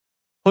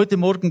Heute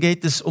Morgen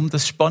geht es um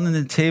das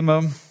spannende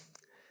Thema,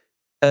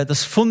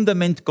 das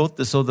Fundament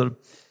Gottes oder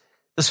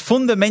das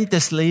Fundament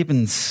des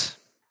Lebens.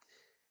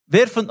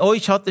 Wer von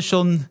euch hatte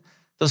schon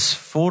das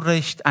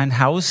Vorrecht, ein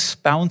Haus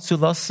bauen zu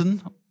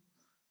lassen?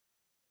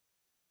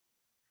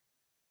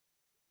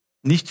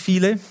 Nicht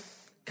viele,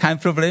 kein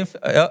Problem,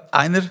 ja,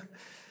 einer.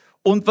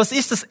 Und was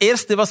ist das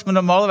Erste, was man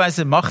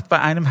normalerweise macht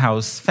bei einem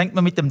Haus? Fängt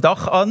man mit dem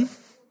Dach an?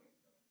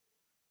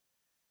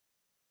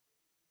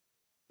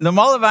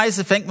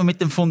 Normalerweise fängt man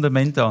mit dem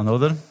Fundament an,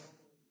 oder?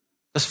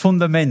 Das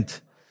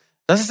Fundament.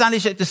 Das ist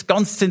eigentlich etwas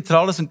ganz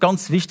Zentrales und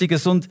ganz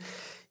Wichtiges. Und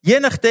je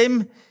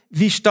nachdem,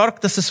 wie stark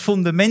das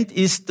Fundament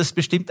ist, das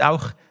bestimmt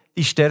auch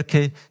die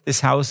Stärke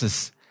des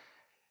Hauses.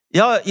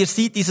 Ja, ihr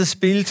seht dieses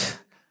Bild,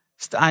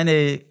 ist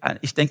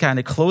ich denke,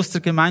 eine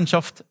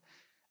Klostergemeinschaft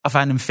auf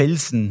einem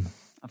Felsen,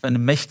 auf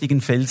einem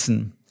mächtigen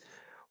Felsen.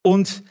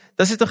 Und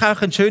das ist doch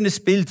auch ein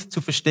schönes Bild zu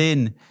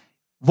verstehen,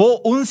 wo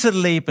unser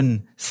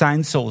Leben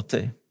sein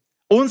sollte.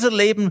 Unser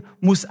Leben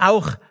muss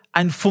auch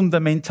ein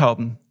Fundament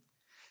haben.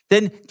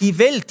 Denn die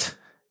Welt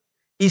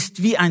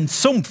ist wie ein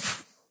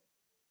Sumpf.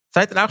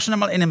 Seid ihr auch schon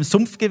einmal in einem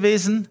Sumpf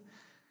gewesen?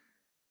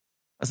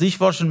 Also ich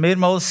war schon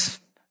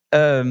mehrmals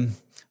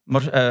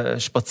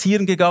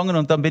spazieren gegangen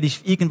und dann bin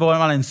ich irgendwo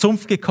einmal in einen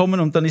Sumpf gekommen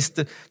und dann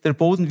ist der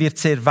Boden wird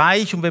sehr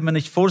weich und wenn man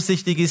nicht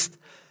vorsichtig ist,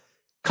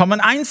 kann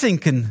man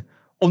einsinken.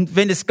 Und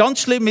wenn es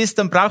ganz schlimm ist,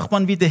 dann braucht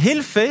man wieder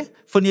Hilfe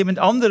von jemand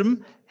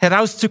anderem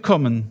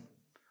herauszukommen.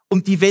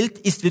 Und die Welt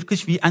ist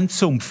wirklich wie ein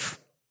Sumpf.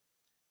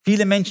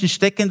 Viele Menschen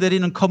stecken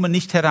darin und kommen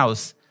nicht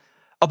heraus.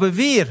 Aber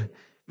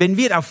wenn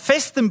wir auf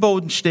festem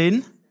Boden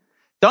stehen,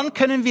 dann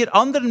können wir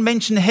anderen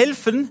Menschen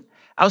helfen,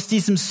 aus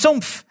diesem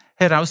Sumpf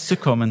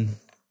herauszukommen.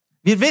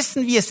 Wir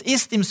wissen, wie es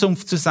ist, im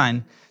Sumpf zu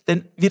sein,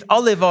 denn wir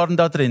alle waren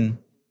da drin.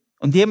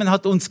 Und jemand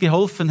hat uns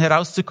geholfen,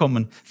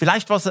 herauszukommen.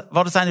 Vielleicht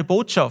war es eine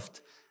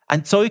Botschaft,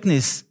 ein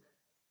Zeugnis,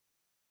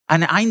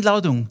 eine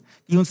Einladung,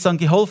 die uns dann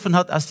geholfen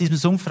hat, aus diesem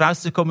Sumpf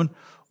rauszukommen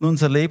und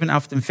unser Leben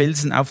auf dem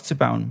Felsen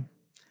aufzubauen.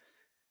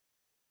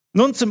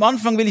 Nun, zum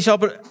Anfang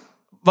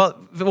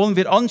wollen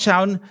wir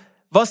anschauen,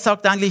 was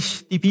sagt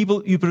eigentlich die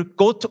Bibel über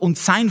Gott und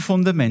sein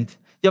Fundament?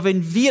 Ja,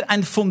 wenn wir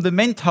ein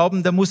Fundament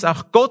haben, dann muss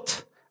auch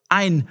Gott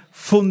ein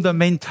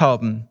Fundament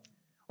haben.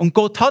 Und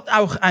Gott hat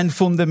auch ein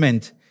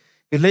Fundament.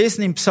 Wir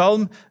lesen im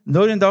Psalm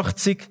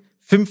 89,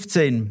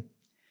 15.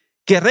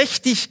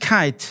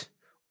 Gerechtigkeit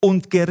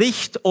und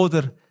Gericht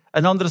oder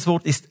ein anderes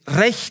Wort ist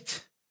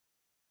Recht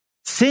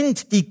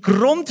sind die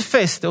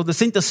Grundfeste oder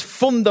sind das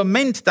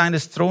Fundament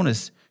deines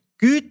Thrones.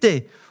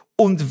 Güte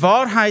und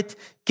Wahrheit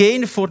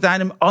gehen vor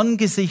deinem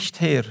Angesicht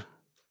her.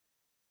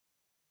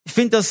 Ich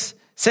finde das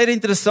sehr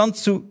interessant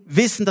zu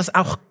wissen, dass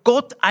auch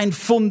Gott ein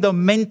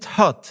Fundament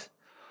hat.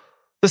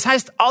 Das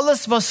heißt,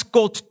 alles, was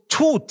Gott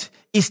tut,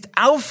 ist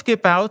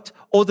aufgebaut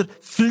oder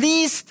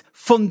fließt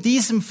von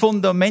diesem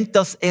Fundament,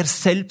 das er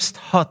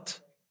selbst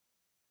hat.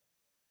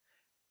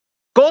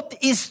 Gott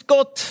ist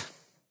Gott,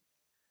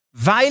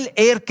 weil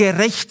er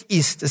gerecht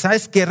ist. Das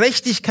heißt,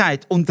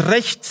 Gerechtigkeit und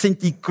Recht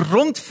sind die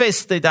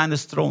Grundfeste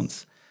deines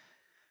Throns.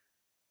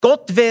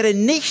 Gott wäre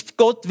nicht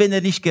Gott, wenn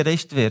er nicht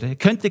gerecht wäre. Er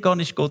könnte gar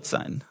nicht Gott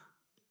sein.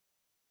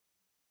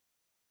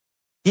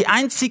 Die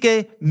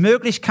einzige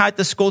Möglichkeit,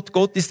 dass Gott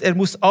Gott ist, er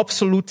muss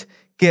absolut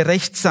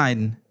gerecht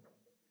sein.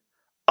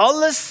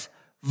 Alles,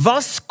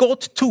 was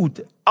Gott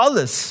tut,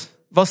 alles,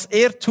 was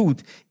er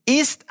tut,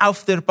 ist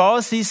auf der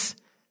Basis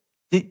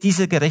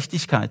dieser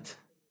Gerechtigkeit.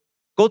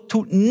 Gott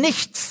tut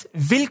nichts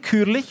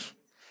willkürlich.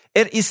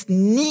 Er ist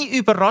nie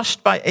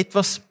überrascht bei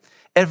etwas.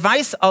 Er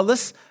weiß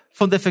alles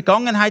von der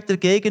Vergangenheit, der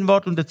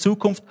Gegenwart und der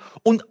Zukunft.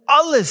 Und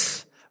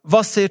alles,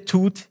 was er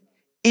tut,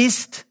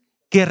 ist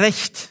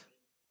gerecht.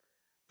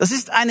 Das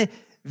ist ein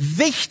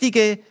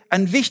wichtiger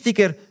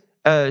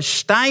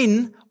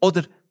Stein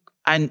oder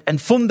ein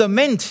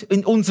Fundament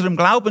in unserem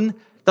Glauben,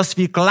 dass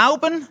wir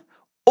glauben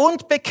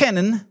und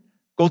bekennen,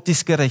 Gott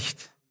ist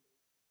gerecht.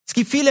 Es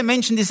gibt viele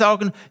Menschen, die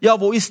sagen, ja,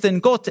 wo ist denn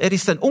Gott? Er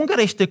ist ein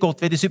ungerechter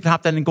Gott, wenn es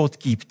überhaupt einen Gott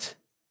gibt.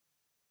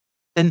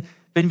 Denn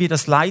wenn wir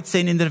das Leid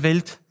sehen in der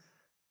Welt,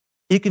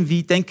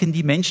 irgendwie denken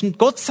die Menschen,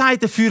 Gott sei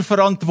dafür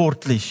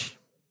verantwortlich.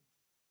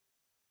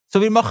 So,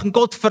 wir machen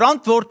Gott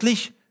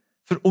verantwortlich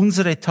für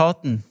unsere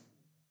Taten.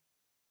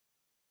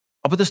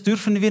 Aber das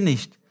dürfen wir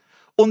nicht.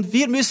 Und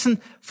wir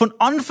müssen von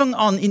Anfang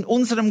an in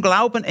unserem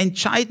Glauben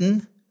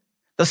entscheiden,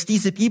 dass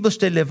diese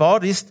Bibelstelle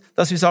wahr ist,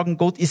 dass wir sagen,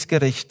 Gott ist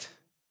gerecht.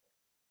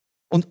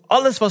 Und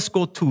alles, was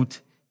Gott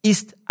tut,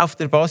 ist auf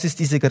der Basis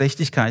dieser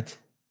Gerechtigkeit.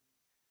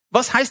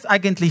 Was heißt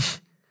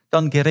eigentlich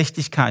dann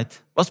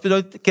Gerechtigkeit? Was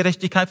bedeutet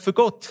Gerechtigkeit für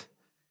Gott?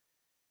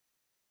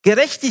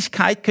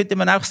 Gerechtigkeit, könnte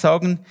man auch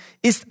sagen,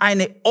 ist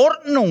eine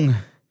Ordnung,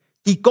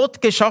 die Gott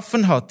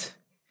geschaffen hat,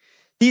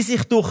 die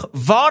sich durch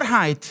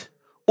Wahrheit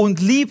und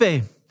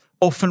Liebe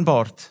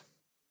offenbart.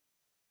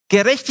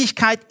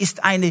 Gerechtigkeit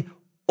ist eine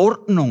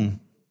Ordnung.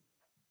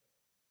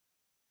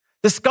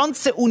 Das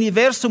ganze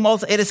Universum,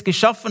 als er es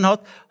geschaffen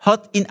hat,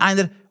 hat in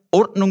einer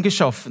Ordnung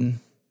geschaffen.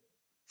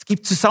 Es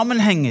gibt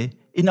Zusammenhänge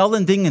in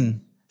allen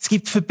Dingen. Es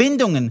gibt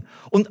Verbindungen.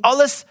 Und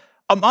alles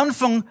am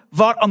Anfang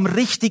war am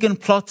richtigen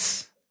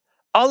Platz.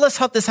 Alles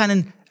hatte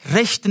seinen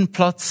rechten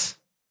Platz.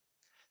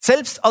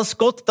 Selbst als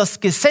Gott das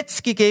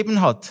Gesetz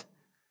gegeben hat,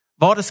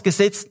 das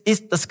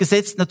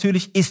Gesetz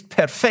natürlich ist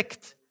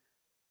perfekt.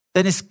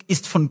 Denn es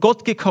ist von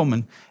Gott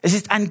gekommen. Es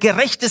ist ein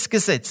gerechtes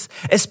Gesetz.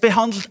 Es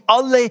behandelt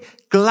alle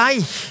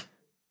gleich.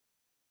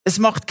 Es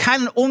macht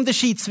keinen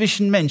Unterschied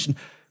zwischen Menschen.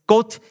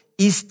 Gott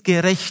ist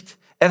gerecht.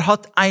 Er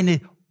hat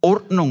eine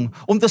Ordnung.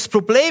 Und das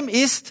Problem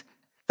ist,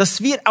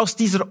 dass wir aus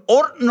dieser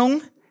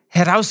Ordnung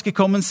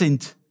herausgekommen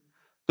sind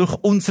durch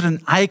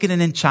unseren eigenen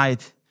Entscheid.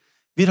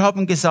 Wir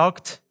haben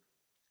gesagt,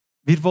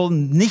 wir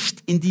wollen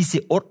nicht in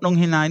diese Ordnung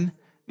hinein.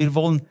 Wir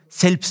wollen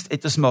selbst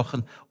etwas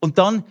machen. Und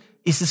dann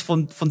ist es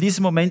von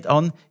diesem Moment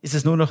an, ist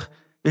es nur noch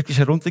wirklich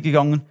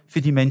heruntergegangen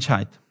für die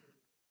Menschheit.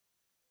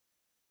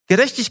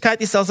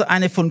 Gerechtigkeit ist also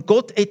eine von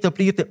Gott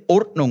etablierte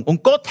Ordnung.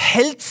 Und Gott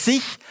hält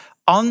sich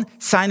an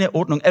seine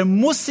Ordnung. Er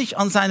muss sich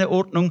an seine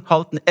Ordnung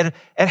halten. Er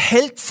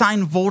hält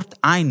sein Wort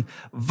ein.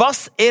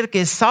 Was er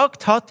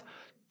gesagt hat,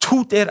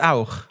 tut er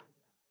auch.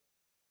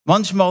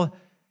 Manchmal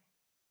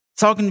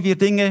sagen wir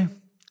Dinge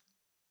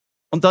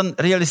und dann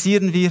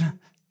realisieren wir,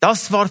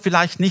 das war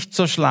vielleicht nicht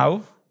so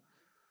schlau.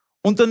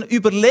 Und dann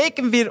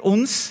überlegen wir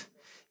uns,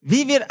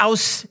 wie wir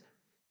aus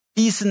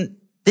diesen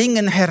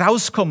Dingen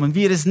herauskommen,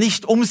 wie wir es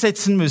nicht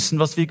umsetzen müssen,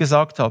 was wir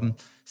gesagt haben.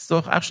 Ist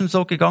doch auch schon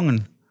so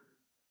gegangen.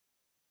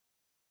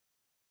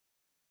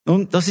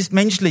 Nun, das ist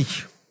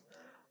menschlich.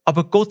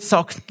 Aber Gott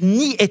sagt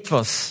nie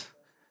etwas,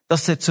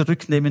 das er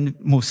zurücknehmen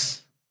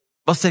muss.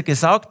 Was er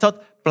gesagt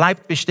hat,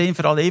 bleibt bestehen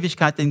für alle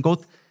Ewigkeit, denn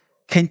Gott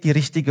kennt die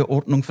richtige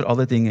Ordnung für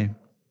alle Dinge.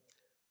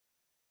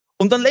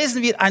 Und dann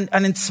lesen wir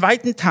einen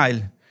zweiten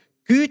Teil.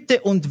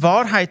 Güte und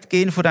Wahrheit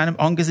gehen vor deinem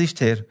Angesicht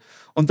her.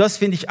 Und das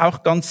finde ich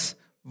auch ganz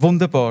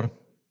wunderbar.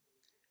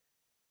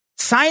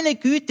 Seine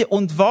Güte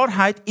und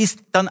Wahrheit ist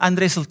dann ein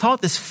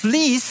Resultat. Es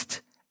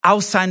fließt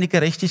aus seiner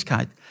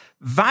Gerechtigkeit.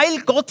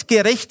 Weil Gott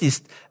gerecht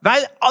ist,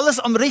 weil alles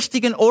am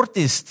richtigen Ort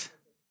ist,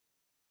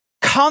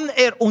 kann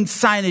er uns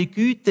seine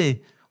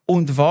Güte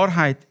und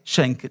Wahrheit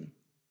schenken.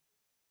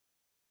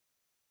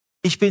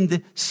 Ich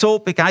bin so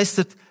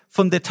begeistert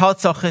von der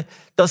Tatsache,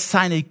 dass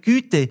seine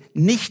Güte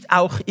nicht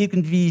auch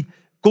irgendwie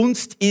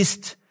Gunst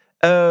ist,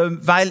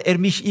 weil er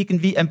mich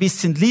irgendwie ein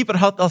bisschen lieber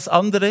hat als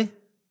andere.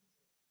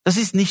 Das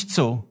ist nicht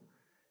so.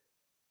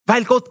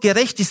 Weil Gott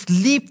gerecht ist,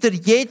 liebt er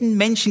jeden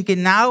Menschen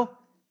genau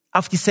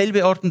auf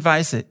dieselbe Art und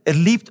Weise. Er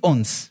liebt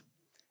uns.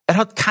 Er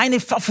hat keine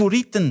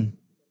Favoriten.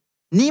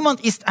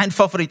 Niemand ist ein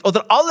Favorit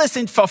oder alle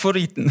sind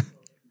Favoriten.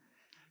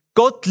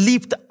 Gott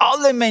liebt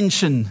alle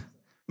Menschen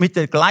mit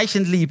der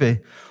gleichen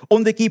Liebe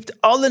und er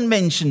gibt allen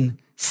Menschen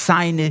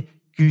seine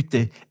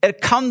Güte. Er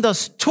kann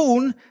das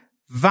tun,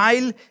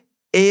 weil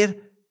er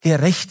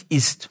gerecht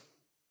ist.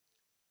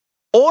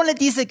 Ohne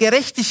diese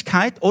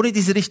Gerechtigkeit, ohne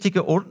diese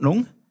richtige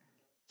Ordnung,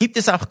 gibt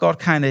es auch gar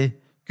keine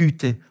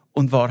Güte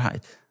und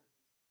Wahrheit.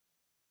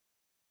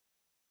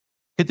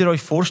 Könnt ihr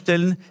euch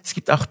vorstellen, es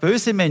gibt auch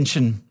böse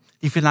Menschen,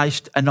 die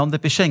vielleicht einander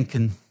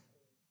beschenken.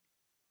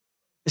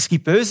 Es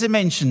gibt böse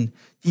Menschen,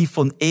 die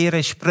von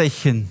Ehre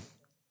sprechen.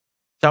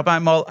 Ich habe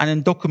einmal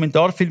einen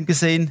Dokumentarfilm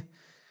gesehen.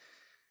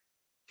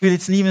 Ich will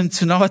jetzt niemandem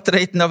zu nahe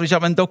treten, aber ich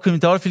habe einen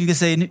Dokumentarfilm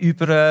gesehen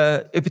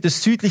über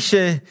das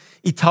südliche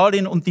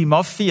Italien und die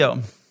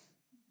Mafia.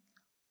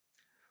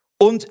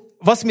 Und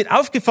was mir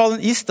aufgefallen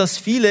ist, dass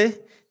viele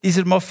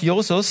dieser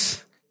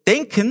Mafiosos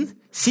denken,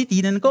 sie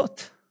dienen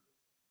Gott.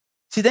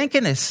 Sie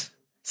denken es.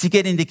 Sie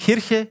gehen in die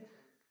Kirche,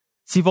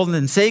 sie wollen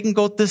den Segen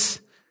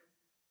Gottes.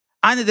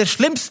 Einer der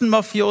schlimmsten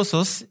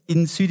Mafiosos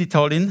in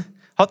Süditalien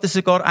hatte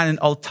sogar einen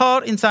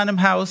Altar in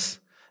seinem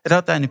Haus. Er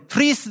hatte einen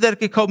Priester, der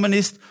gekommen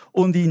ist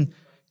und ihn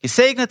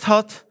gesegnet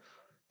hat.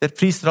 Der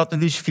Priester hat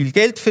natürlich viel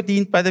Geld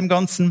verdient bei dem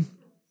Ganzen.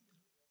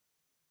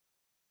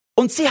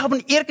 Und sie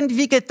haben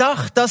irgendwie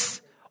gedacht,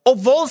 dass,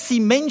 obwohl sie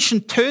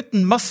Menschen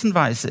töten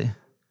massenweise,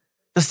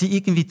 dass sie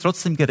irgendwie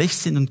trotzdem gerecht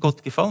sind und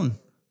Gott gefallen.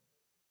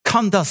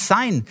 Kann das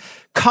sein?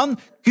 Kann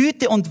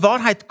Güte und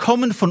Wahrheit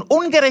kommen von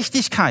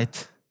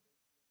Ungerechtigkeit?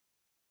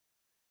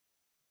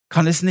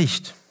 Kann es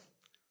nicht.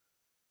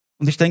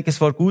 Und ich denke, es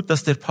war gut,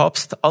 dass der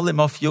Papst alle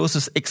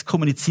Mafiosos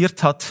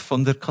exkommuniziert hat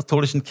von der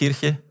katholischen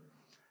Kirche,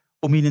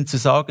 um ihnen zu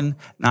sagen,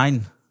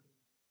 nein,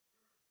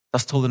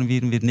 das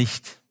tolerieren wir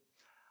nicht.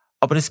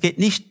 Aber es geht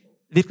nicht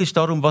wirklich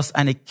darum, was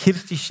eine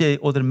kirchliche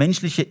oder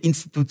menschliche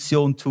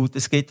Institution tut.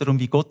 Es geht darum,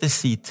 wie Gott es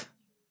sieht.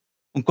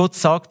 Und Gott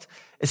sagt,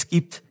 es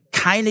gibt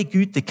keine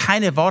Güte,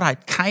 keine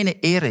Wahrheit,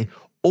 keine Ehre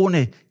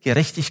ohne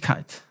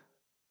Gerechtigkeit.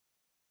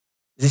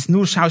 Es ist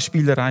nur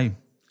Schauspielerei.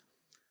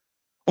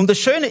 Und das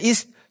Schöne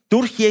ist,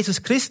 durch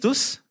Jesus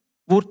Christus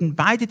wurden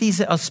beide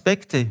diese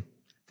Aspekte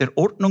der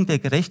Ordnung, der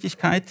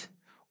Gerechtigkeit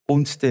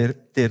und der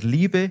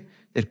Liebe,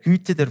 der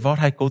Güte, der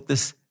Wahrheit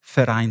Gottes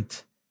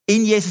vereint.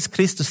 In Jesus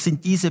Christus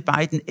sind diese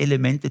beiden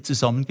Elemente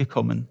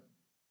zusammengekommen.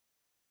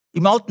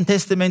 Im Alten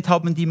Testament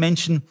haben die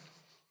Menschen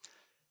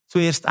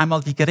zuerst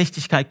einmal die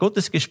Gerechtigkeit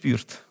Gottes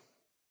gespürt.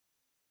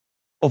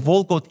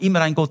 Obwohl Gott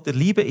immer ein Gott der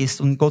Liebe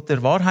ist und Gott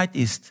der Wahrheit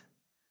ist.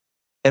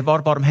 Er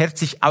war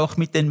barmherzig auch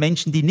mit den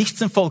Menschen, die nicht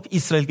zum Volk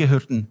Israel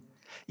gehörten.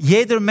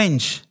 Jeder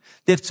Mensch,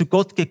 der zu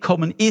Gott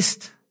gekommen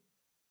ist,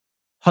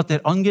 hat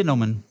er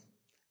angenommen.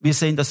 Wir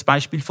sehen das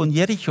Beispiel von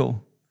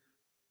Jericho.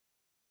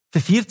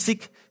 Für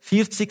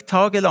 40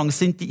 Tage lang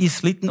sind die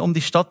Israeliten um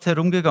die Stadt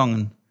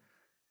herumgegangen.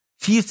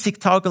 40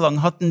 Tage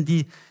lang hatten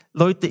die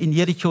Leute in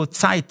Jericho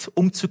Zeit,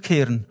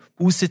 umzukehren,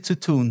 Buße zu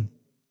tun.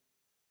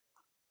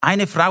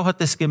 Eine Frau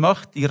hat es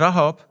gemacht, die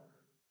Rahab,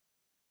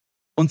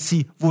 und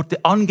sie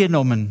wurde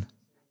angenommen.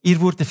 Ihr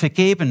wurde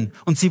vergeben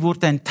und sie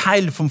wurde ein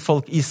Teil vom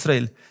Volk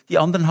Israel. Die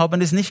anderen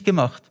haben es nicht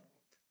gemacht.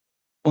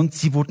 Und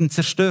sie wurden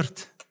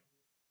zerstört.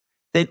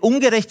 Denn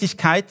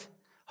Ungerechtigkeit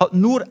hat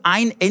nur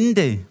ein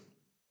Ende.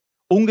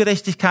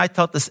 Ungerechtigkeit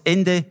hat das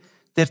Ende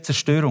der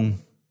Zerstörung.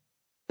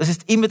 Das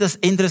ist immer das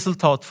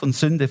Endresultat von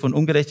Sünde, von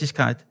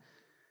Ungerechtigkeit.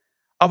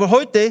 Aber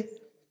heute,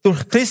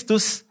 durch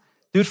Christus,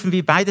 dürfen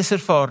wir beides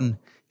erfahren.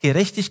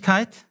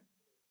 Gerechtigkeit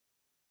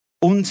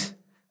und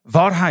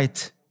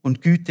Wahrheit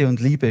und Güte und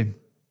Liebe.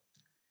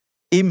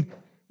 Im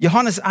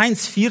Johannes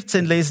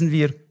 1,14 lesen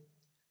wir,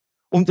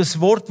 und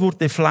das Wort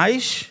wurde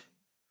Fleisch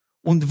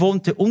und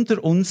wohnte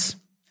unter uns,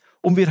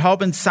 und wir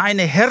haben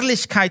seine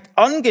Herrlichkeit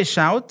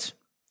angeschaut,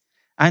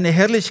 eine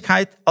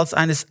Herrlichkeit als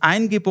eines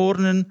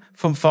Eingeborenen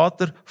vom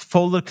Vater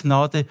voller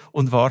Gnade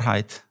und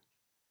Wahrheit.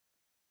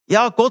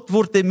 Ja, Gott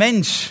wurde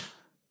Mensch.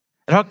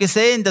 Er hat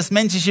gesehen das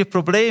menschliche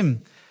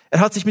Problem. Er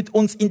hat sich mit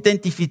uns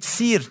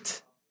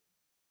identifiziert.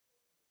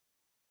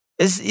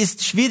 Es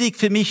ist schwierig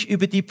für mich,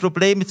 über die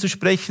Probleme zu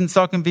sprechen,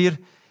 sagen wir,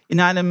 in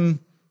einem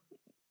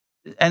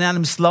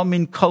Slum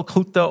in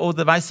Kalkutta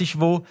oder weiß ich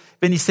wo,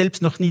 wenn ich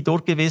selbst noch nie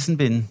dort gewesen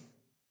bin.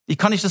 Wie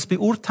kann ich das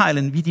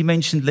beurteilen, wie die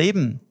Menschen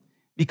leben?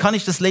 Wie kann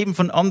ich das Leben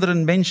von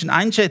anderen Menschen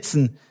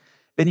einschätzen,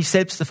 wenn ich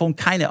selbst davon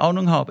keine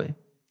Ahnung habe?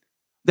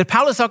 Der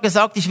Paulus hat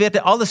gesagt, ich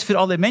werde alles für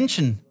alle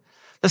Menschen.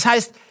 Das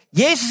heißt,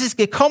 Jesus ist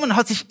gekommen,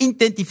 hat sich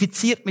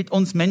identifiziert mit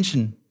uns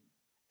Menschen.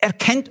 Er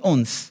kennt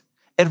uns.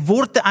 Er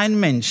wurde ein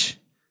Mensch.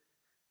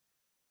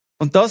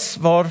 Und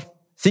das war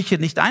sicher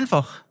nicht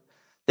einfach,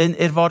 denn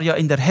er war ja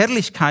in der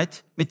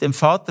Herrlichkeit mit dem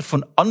Vater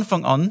von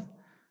Anfang an,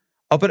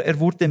 aber er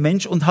wurde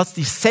Mensch und hat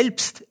sich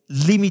selbst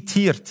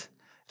limitiert.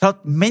 Er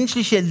hat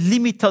menschliche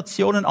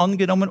Limitationen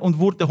angenommen und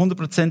wurde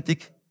 100%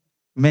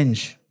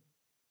 Mensch.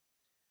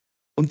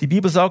 Und die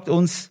Bibel sagt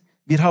uns,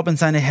 wir haben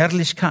seine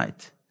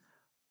Herrlichkeit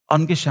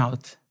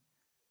angeschaut.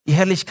 Die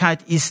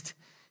Herrlichkeit ist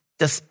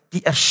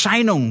die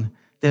Erscheinung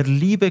der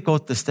Liebe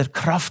Gottes, der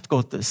Kraft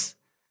Gottes.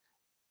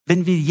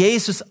 Wenn wir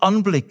Jesus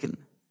anblicken,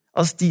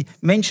 als die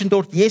Menschen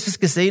dort Jesus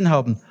gesehen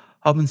haben,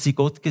 haben sie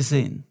Gott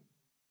gesehen.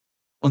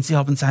 Und sie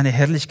haben seine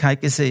Herrlichkeit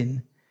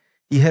gesehen.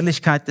 Die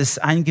Herrlichkeit des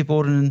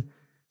eingeborenen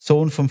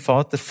Sohn vom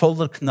Vater,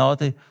 voller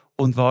Gnade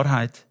und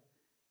Wahrheit.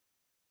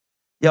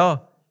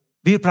 Ja,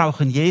 wir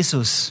brauchen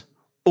Jesus,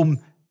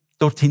 um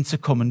dorthin zu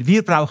kommen.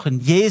 Wir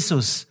brauchen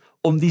Jesus,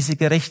 um diese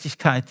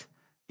Gerechtigkeit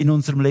in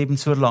unserem Leben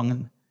zu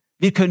erlangen.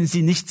 Wir können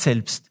sie nicht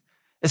selbst.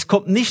 Es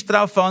kommt nicht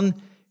darauf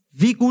an,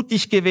 wie gut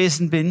ich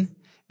gewesen bin,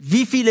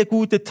 wie viele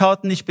gute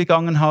Taten ich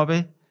begangen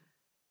habe.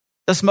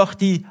 Das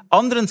macht die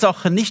anderen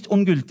Sachen nicht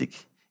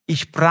ungültig.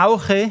 Ich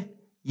brauche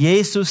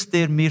Jesus,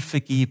 der mir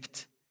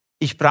vergibt.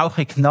 Ich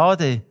brauche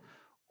Gnade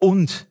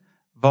und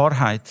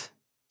Wahrheit.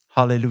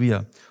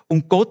 Halleluja.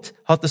 Und Gott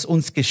hat es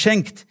uns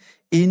geschenkt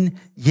in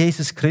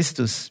Jesus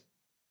Christus.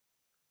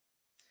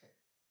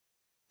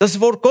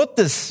 Das Wort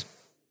Gottes,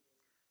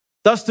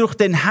 das durch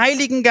den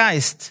Heiligen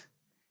Geist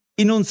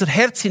in unser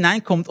Herz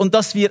hineinkommt und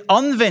das wir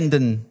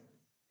anwenden,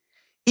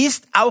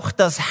 ist auch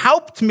das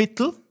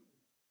Hauptmittel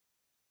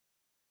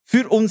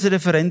für unsere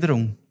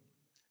Veränderung,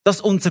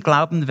 dass unser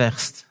Glauben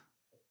wächst.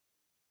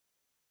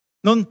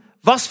 Nun,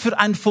 was für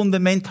ein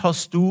Fundament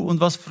hast du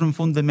und was für ein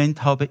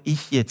Fundament habe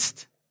ich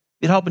jetzt?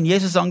 Wir haben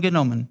Jesus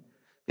angenommen.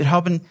 Wir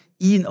haben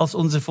ihn als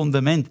unser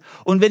Fundament.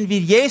 Und wenn wir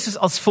Jesus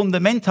als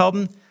Fundament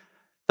haben,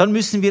 dann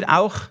müssen wir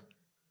auch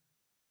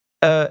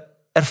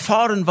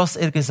erfahren, was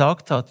er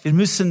gesagt hat. Wir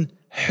müssen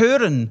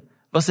hören,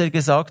 was er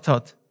gesagt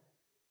hat.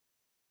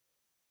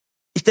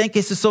 Ich denke,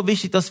 es ist so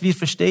wichtig, dass wir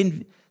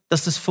verstehen,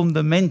 dass das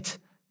Fundament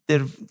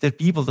der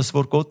Bibel, das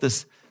Wort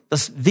Gottes,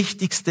 das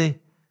wichtigste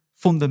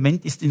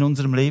Fundament ist in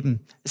unserem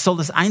Leben. Es soll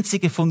das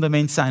einzige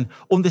Fundament sein.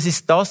 Und es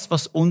ist das,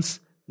 was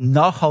uns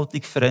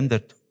nachhaltig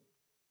verändert.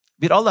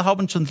 Wir alle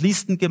haben schon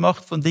Listen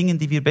gemacht von Dingen,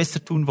 die wir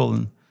besser tun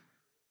wollen.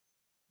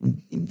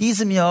 In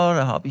diesem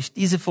Jahr habe ich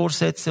diese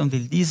Vorsätze und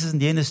will dieses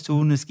und jenes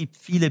tun. Es gibt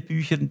viele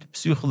Bücher in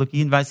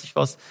Psychologien, weiß ich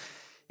was,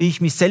 wie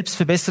ich mich selbst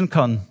verbessern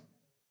kann.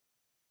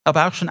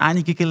 Aber auch schon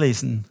einige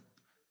gelesen,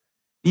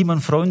 wie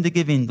man Freunde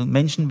gewinnt und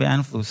Menschen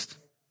beeinflusst.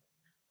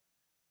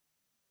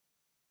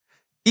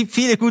 Es gibt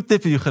viele gute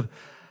Bücher.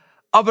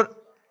 Aber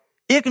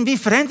irgendwie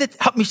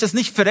hat mich das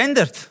nicht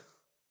verändert.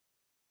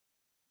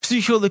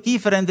 Psychologie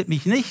verändert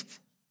mich nicht.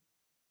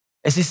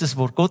 Es ist das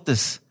Wort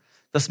Gottes,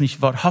 das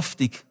mich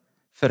wahrhaftig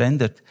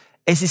verändert.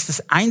 Es ist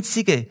das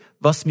Einzige,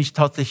 was mich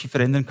tatsächlich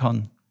verändern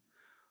kann.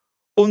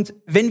 Und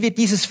wenn wir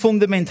dieses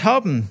Fundament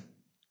haben,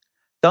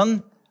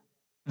 dann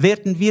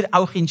werden wir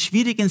auch in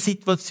schwierigen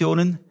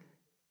Situationen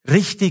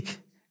richtig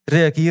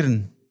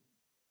reagieren.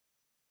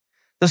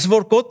 Das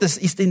Wort Gottes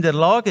ist in der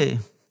Lage,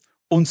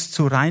 uns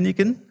zu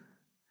reinigen,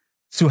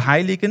 zu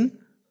heiligen,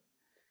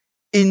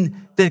 in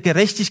der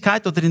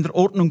Gerechtigkeit oder in der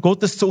Ordnung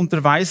Gottes zu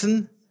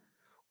unterweisen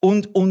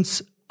und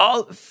uns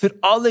für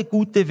alle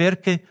gute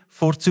Werke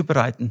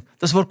vorzubereiten.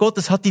 Das Wort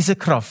Gottes hat diese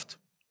Kraft.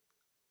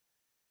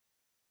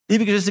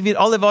 Liebe Geschwister, wir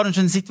alle waren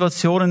schon in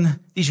Situationen,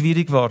 die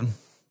schwierig waren,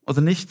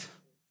 oder nicht?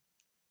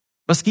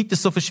 Was gibt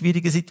es so für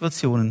schwierige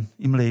Situationen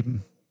im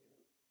Leben?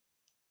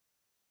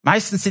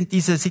 Meistens sind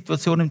diese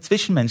Situationen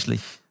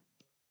zwischenmenschlich.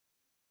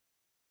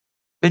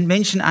 Wenn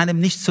Menschen einem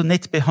nicht so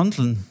nett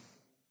behandeln.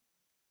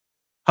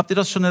 Habt ihr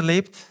das schon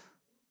erlebt?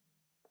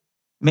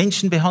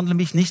 Menschen behandeln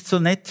mich nicht so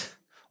nett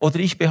oder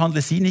ich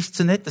behandle sie nicht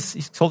so nett. Das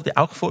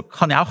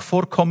kann ja auch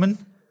vorkommen.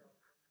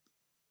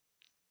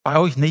 Bei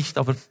euch nicht,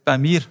 aber bei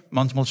mir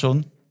manchmal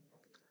schon.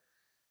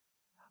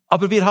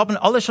 Aber wir haben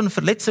alle schon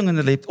Verletzungen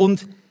erlebt.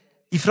 Und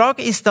die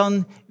Frage ist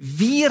dann,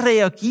 wie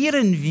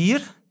reagieren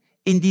wir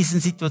in diesen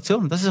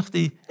Situationen? Das ist auch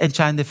die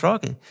entscheidende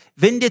Frage.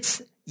 Wenn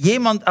jetzt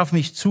jemand auf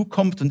mich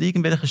zukommt und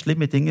irgendwelche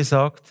schlimme Dinge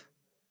sagt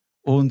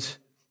und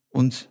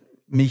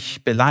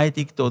mich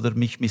beleidigt oder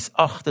mich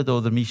missachtet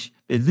oder mich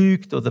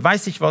belügt oder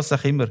weiß ich was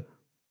auch immer,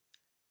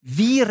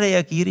 wie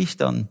reagiere ich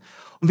dann?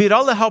 Und wir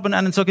alle haben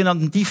einen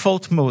sogenannten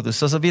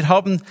Default-Modus. Also wir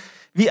haben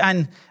wie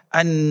eine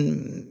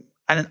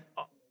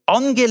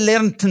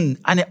angelernte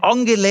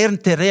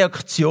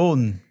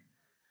Reaktion.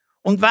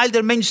 Und weil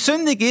der Mensch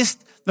sündig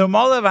ist,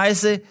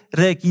 normalerweise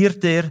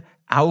reagiert er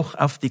auch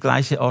auf die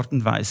gleiche Art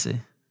und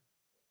Weise.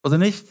 Oder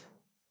nicht?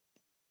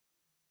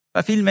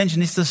 Bei vielen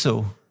Menschen ist das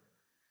so.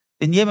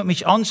 Wenn jemand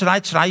mich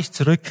anschreit, schreie ich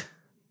zurück.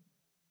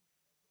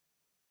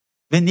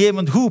 Wenn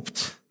jemand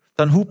hupt,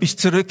 dann hupe ich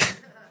zurück.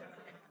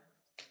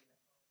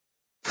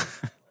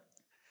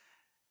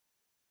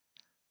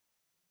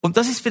 Und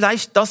das ist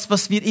vielleicht das,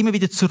 was wir immer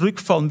wieder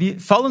zurückfallen.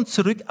 Wir fallen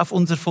zurück auf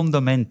unser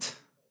Fundament.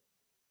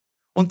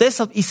 Und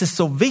deshalb ist es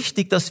so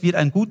wichtig, dass wir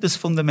ein gutes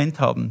Fundament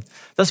haben.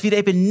 Dass wir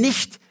eben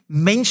nicht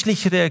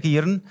menschlich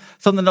reagieren,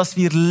 sondern dass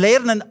wir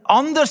lernen,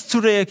 anders zu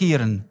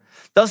reagieren.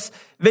 Dass,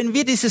 wenn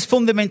wir dieses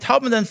Fundament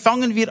haben, dann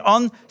fangen wir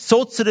an,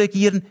 so zu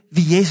reagieren,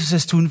 wie Jesus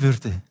es tun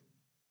würde.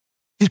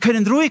 Wir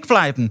können ruhig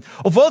bleiben.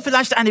 Obwohl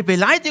vielleicht eine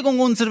Beleidigung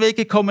unser Weg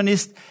gekommen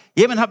ist,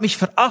 jemand hat mich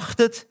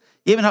verachtet,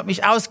 jemand hat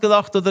mich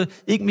ausgelacht oder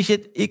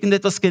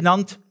irgendetwas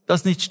genannt,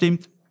 das nicht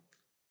stimmt.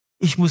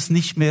 Ich muss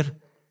nicht mehr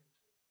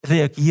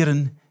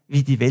reagieren,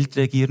 wie die Welt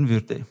reagieren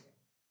würde.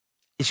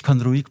 Ich kann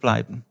ruhig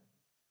bleiben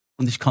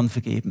und ich kann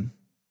vergeben.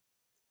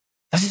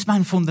 Das ist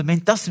mein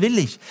Fundament, das will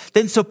ich.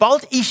 Denn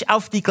sobald ich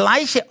auf die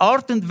gleiche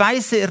Art und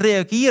Weise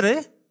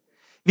reagiere,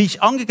 wie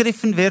ich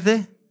angegriffen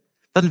werde,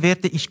 dann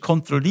werde ich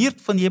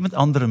kontrolliert von jemand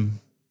anderem.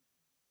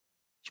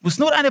 Ich muss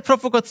nur eine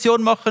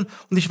Provokation machen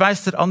und ich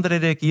weiß, der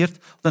andere reagiert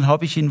und dann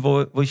habe ich ihn,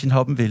 wo ich ihn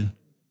haben will.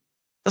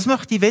 Das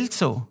macht die Welt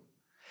so.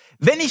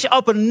 Wenn ich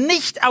aber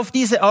nicht auf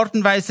diese Art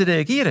und Weise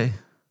reagiere,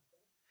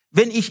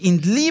 wenn ich in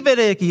Liebe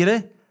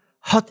reagiere,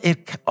 hat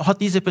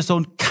diese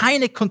Person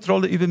keine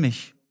Kontrolle über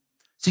mich.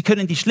 Sie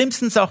können die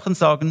schlimmsten Sachen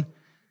sagen,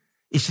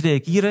 ich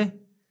reagiere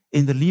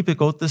in der Liebe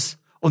Gottes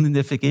und in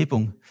der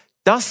Vergebung.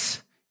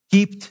 Das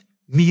gibt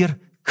mir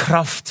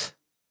Kraft.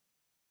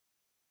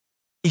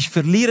 Ich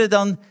verliere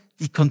dann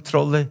die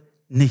Kontrolle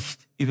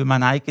nicht über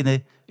mein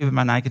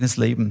eigenes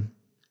Leben.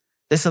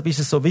 Deshalb ist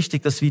es so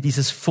wichtig, dass wir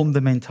dieses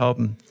Fundament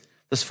haben.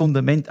 Das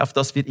Fundament, auf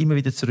das wir immer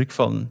wieder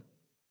zurückfallen.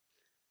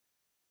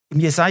 Im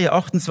Jesaja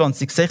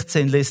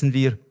 28,16 lesen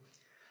wir,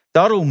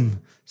 darum,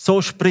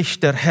 so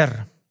spricht der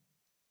Herr.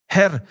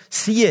 Herr,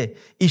 siehe,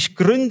 ich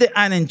gründe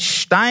einen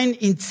Stein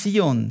in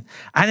Zion,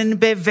 einen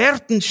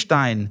bewährten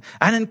Stein,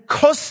 einen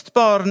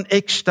kostbaren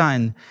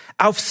Eckstein,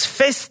 aufs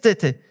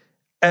Feste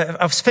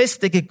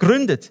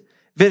gegründet.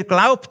 Wer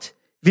glaubt,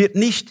 wird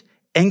nicht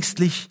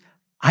ängstlich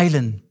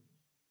eilen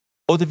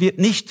oder wird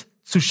nicht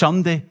zu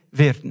Schande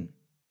werden.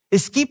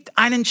 Es gibt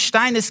einen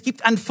Stein, es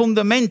gibt ein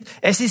Fundament,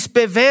 es ist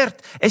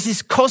bewährt, es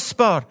ist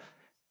kostbar.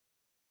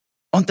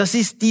 Und das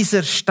ist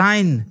dieser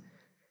Stein,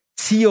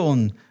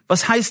 Zion.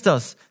 Was heißt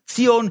das?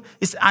 Zion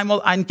ist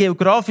einmal ein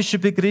geografischer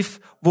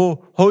Begriff,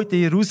 wo heute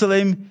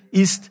Jerusalem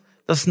ist.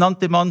 Das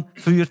nannte man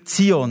früher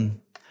Zion.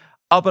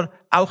 Aber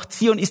auch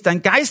Zion ist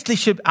ein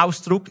geistlicher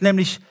Ausdruck,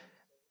 nämlich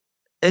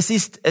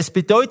es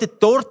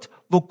bedeutet dort,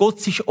 wo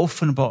Gott sich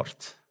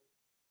offenbart.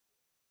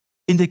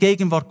 In der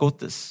Gegenwart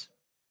Gottes.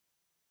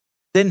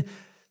 Denn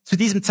zu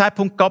diesem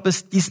Zeitpunkt gab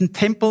es diesen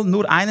Tempel,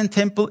 nur einen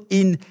Tempel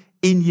in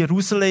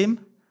Jerusalem.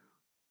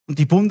 Und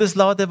die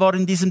Bundeslade war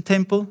in diesem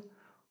Tempel.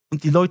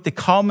 Und die Leute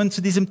kamen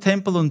zu diesem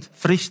Tempel und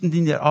verrichteten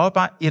ihre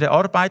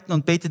Arbeiten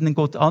und beteten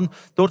Gott an.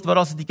 Dort war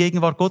also die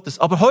Gegenwart Gottes.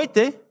 Aber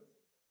heute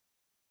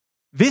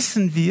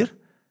wissen wir,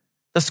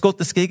 dass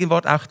Gottes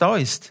Gegenwart auch da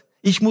ist.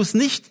 Ich muss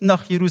nicht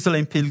nach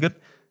Jerusalem pilgern,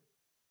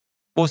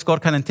 wo es gar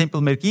keinen Tempel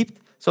mehr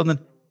gibt,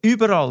 sondern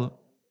überall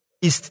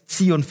ist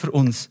Zion für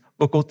uns,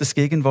 wo Gottes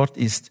Gegenwart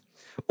ist.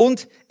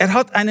 Und er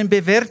hat einen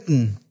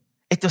bewährten,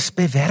 etwas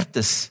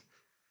Bewährtes,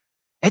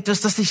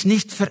 etwas, das sich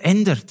nicht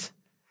verändert.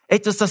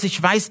 Etwas, das ich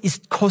weiß,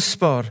 ist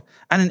kostbar,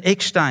 einen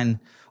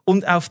Eckstein.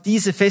 Und auf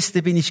diese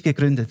Feste bin ich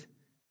gegründet.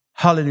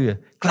 Halleluja.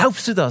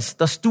 Glaubst du das,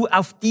 dass du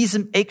auf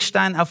diesem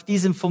Eckstein, auf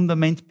diesem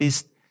Fundament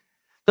bist?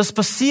 Das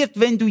passiert,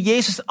 wenn du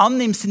Jesus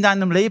annimmst in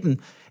deinem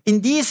Leben.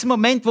 In diesem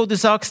Moment, wo du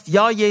sagst,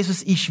 ja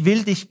Jesus, ich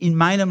will dich in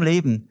meinem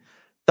Leben,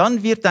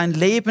 dann wird dein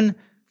Leben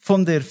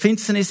von der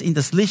Finsternis in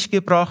das Licht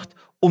gebracht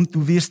und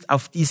du wirst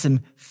auf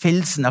diesem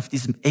Felsen, auf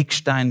diesem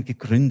Eckstein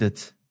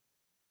gegründet.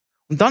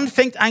 Und dann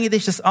fängt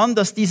eigentlich das an,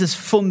 dass dieses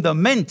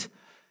Fundament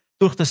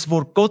durch das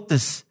Wort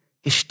Gottes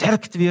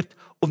gestärkt wird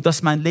und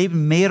dass mein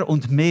Leben mehr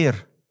und mehr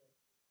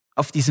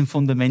auf diesem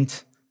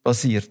Fundament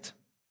basiert.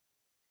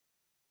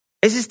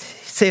 Es ist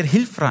sehr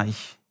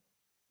hilfreich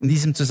in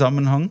diesem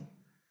Zusammenhang,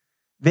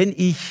 wenn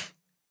ich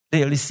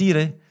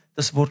realisiere,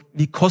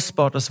 wie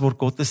kostbar das Wort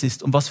Gottes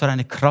ist und was für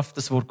eine Kraft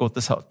das Wort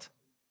Gottes hat.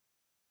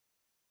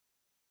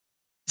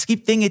 Es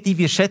gibt Dinge, die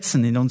wir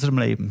schätzen in unserem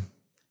Leben,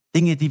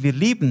 Dinge, die wir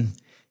lieben,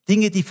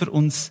 Dinge, die für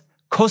uns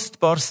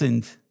kostbar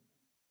sind.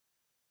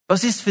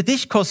 Was ist für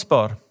dich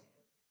kostbar?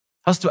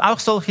 Hast du auch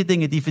solche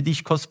Dinge, die für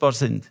dich kostbar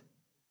sind?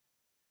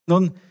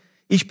 Nun,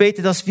 ich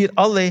bete, dass wir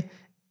alle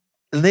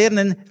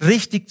lernen,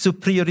 richtig zu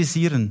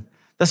priorisieren.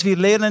 Dass wir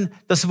lernen,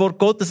 das Wort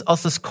Gottes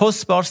als das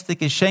kostbarste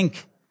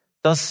Geschenk,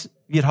 das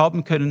wir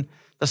haben können,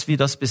 dass wir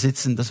das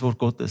besitzen, das Wort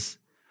Gottes.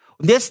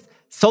 Und jetzt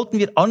sollten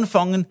wir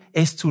anfangen,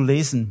 es zu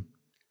lesen.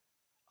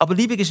 Aber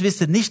liebe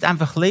Geschwister, nicht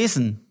einfach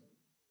lesen.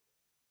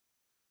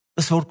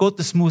 Das Wort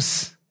Gottes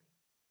muss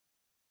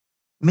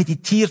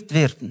meditiert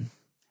werden.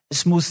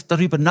 Es muss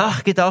darüber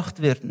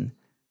nachgedacht werden.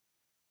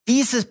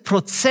 Dieser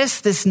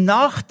Prozess des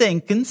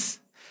Nachdenkens,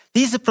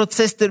 dieser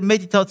Prozess der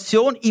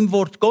Meditation im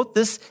Wort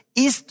Gottes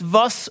ist,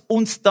 was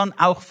uns dann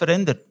auch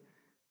verändert.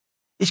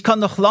 Ich kann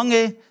noch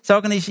lange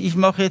sagen, ich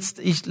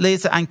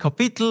lese ein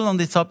Kapitel und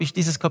jetzt habe ich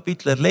dieses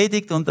Kapitel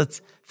erledigt und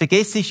jetzt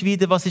vergesse ich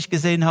wieder, was ich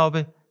gesehen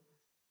habe.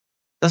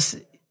 Das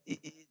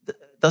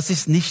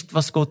ist nicht,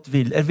 was Gott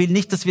will. Er will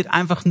nicht, dass wir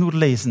einfach nur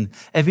lesen.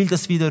 Er will,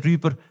 dass wir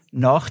darüber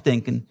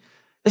nachdenken.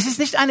 Es ist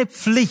nicht eine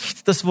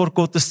Pflicht, das Wort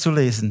Gottes zu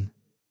lesen.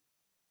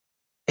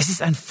 Es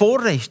ist ein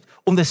Vorrecht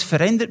und es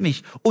verändert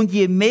mich. Und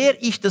je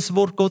mehr ich das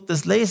Wort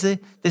Gottes lese,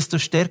 desto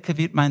stärker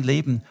wird mein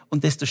Leben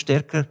und desto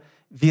stärker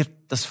wird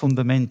das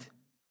Fundament.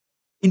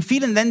 In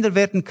vielen Ländern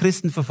werden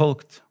Christen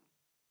verfolgt.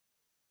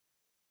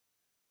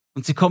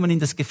 Und sie kommen in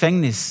das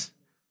Gefängnis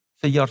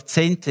für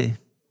Jahrzehnte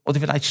oder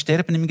vielleicht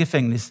sterben im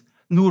Gefängnis,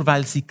 nur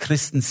weil sie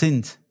Christen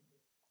sind.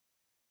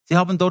 Sie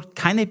haben dort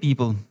keine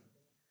Bibel.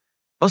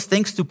 Was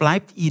denkst du,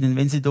 bleibt ihnen,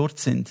 wenn sie dort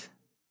sind?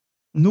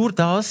 Nur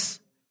das,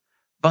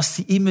 was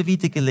sie immer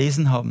wieder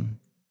gelesen haben.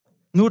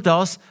 Nur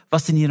das,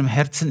 was in ihrem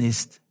Herzen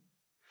ist.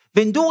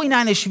 Wenn du in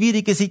eine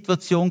schwierige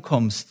Situation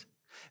kommst,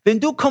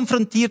 wenn du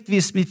konfrontiert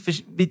wirst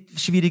mit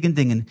schwierigen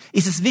Dingen,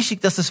 ist es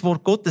wichtig, dass das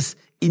Wort Gottes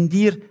in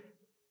dir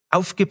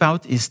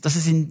aufgebaut ist, dass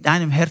es in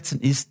deinem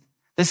Herzen ist.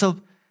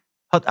 Deshalb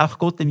hat auch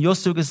Gott dem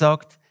Josua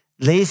gesagt,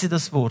 lese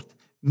das Wort,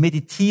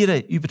 meditiere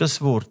über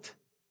das Wort,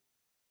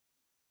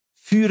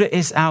 führe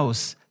es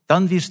aus,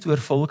 dann wirst du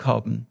Erfolg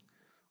haben.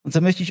 Und so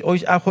möchte ich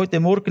euch auch heute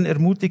Morgen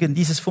ermutigen,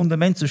 dieses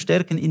Fundament zu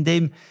stärken,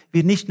 indem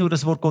wir nicht nur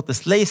das Wort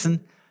Gottes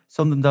lesen,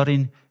 sondern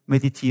darin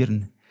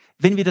meditieren.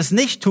 Wenn wir das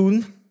nicht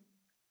tun,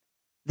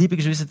 liebe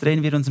Geschwister,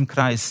 drehen wir uns im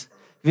Kreis.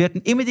 Wir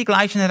werden immer die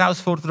gleichen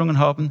Herausforderungen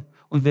haben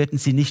und werden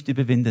sie nicht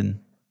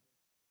überwinden.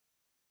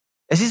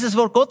 Es ist das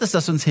Wort Gottes,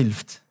 das uns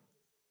hilft.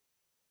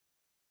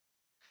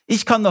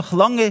 Ich kann noch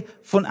lange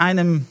von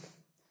einem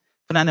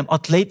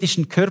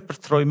athletischen Körper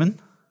träumen.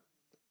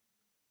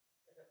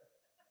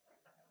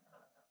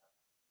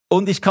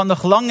 Und ich kann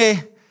noch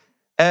lange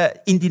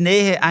in die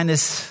Nähe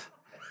eines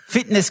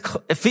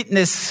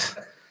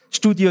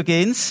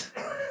Fitnessstudio-Gehens.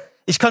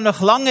 Ich kann noch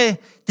lange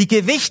die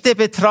Gewichte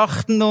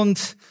betrachten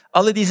und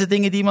alle diese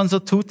Dinge, die man so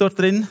tut dort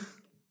drin.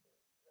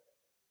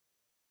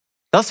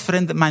 Das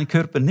verändert meinen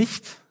Körper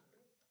nicht.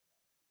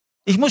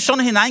 Ich muss schon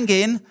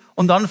hineingehen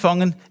und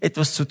anfangen,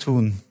 etwas zu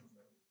tun.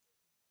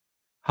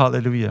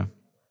 Halleluja.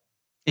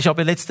 Ich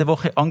habe letzte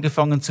Woche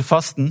angefangen zu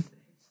fasten.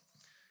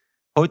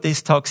 Heute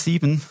ist Tag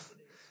 7.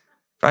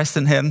 Preis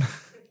den Herrn.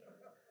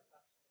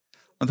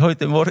 Und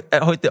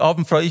heute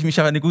Abend freue ich mich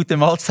auf eine gute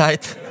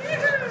Mahlzeit.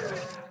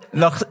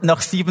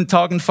 Nach 7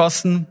 Tagen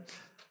Fasten.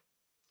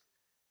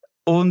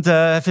 Und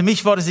für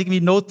mich war es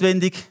irgendwie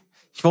notwendig.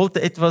 Ich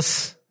wollte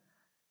etwas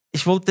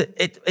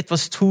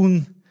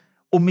tun,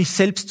 um mich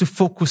selbst zu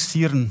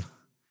fokussieren.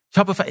 Ich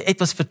habe auf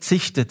etwas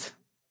verzichtet,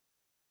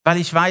 weil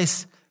ich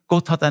weiß,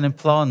 Gott hat einen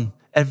Plan.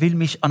 Er will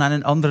mich an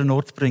einen anderen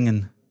Ort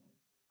bringen.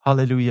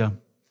 Halleluja.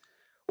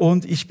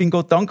 Und ich bin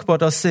Gott dankbar,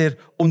 dass er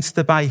uns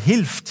dabei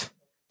hilft,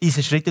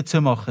 diese Schritte zu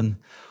machen.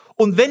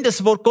 Und wenn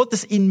das Wort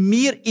Gottes in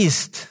mir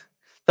ist,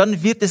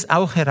 dann wird es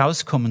auch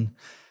herauskommen.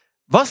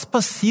 Was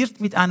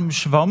passiert mit einem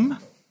Schwamm,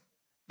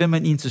 wenn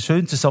man ihn so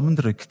schön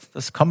zusammendrückt?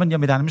 Das kann man ja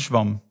mit einem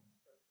Schwamm.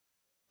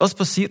 Was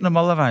passiert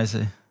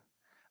normalerweise?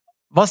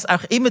 Was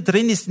auch immer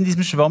drin ist in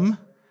diesem Schwamm,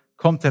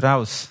 kommt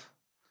heraus.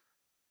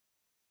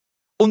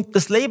 Und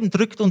das Leben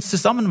drückt uns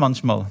zusammen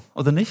manchmal,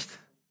 oder nicht?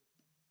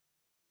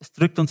 Es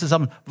drückt uns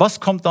zusammen. Was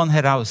kommt dann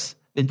heraus,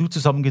 wenn du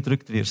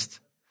zusammengedrückt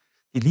wirst?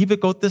 Die Liebe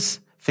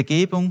Gottes,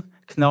 Vergebung,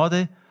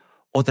 Gnade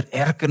oder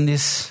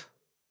Ärgernis,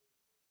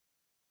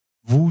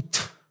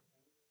 Wut,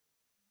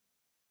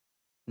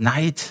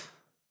 Neid,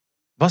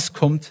 Was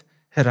kommt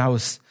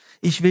heraus?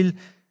 Ich will,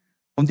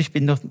 und ich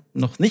bin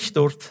noch nicht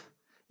dort,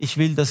 ich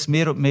will, dass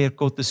mehr und mehr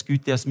Gottes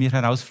Güte aus mir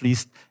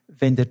herausfließt,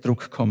 wenn der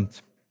Druck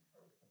kommt.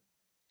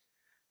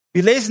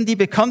 Wir lesen die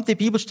bekannte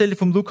Bibelstelle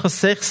von Lukas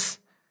 6,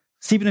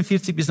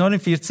 47 bis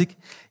 49.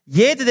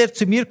 Jeder, der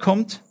zu mir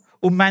kommt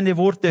und meine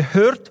Worte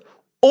hört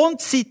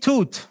und sie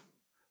tut.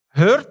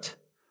 Hört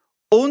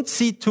und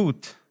sie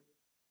tut.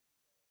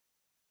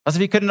 Also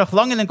wir können noch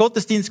lange in den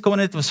Gottesdienst kommen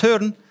und etwas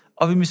hören,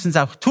 aber wir müssen es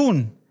auch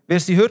tun. Wer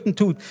sie hört und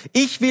tut.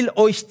 Ich will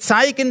euch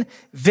zeigen,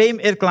 wem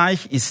er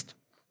gleich ist.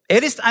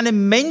 Er ist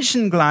einem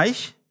Menschen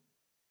gleich,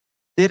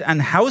 der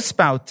ein Haus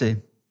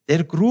baute,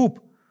 der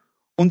grub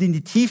und in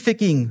die Tiefe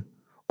ging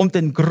und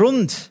den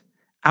Grund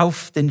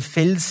auf den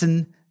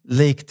Felsen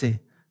legte.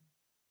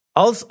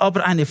 Als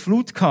aber eine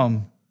Flut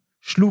kam,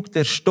 schlug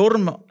der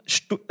Strom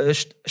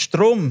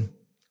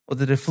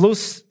oder der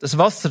Fluss, das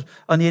Wasser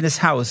an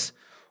jenes Haus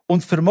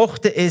und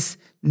vermochte es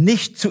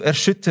nicht zu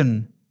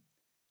erschüttern,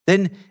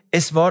 denn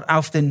es war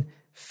auf den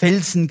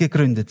Felsen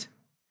gegründet.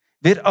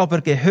 Wer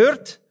aber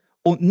gehört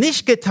und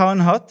nicht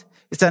getan hat,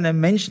 ist einem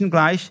Menschen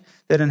gleich,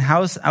 der ein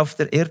Haus auf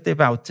der Erde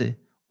baute,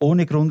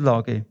 ohne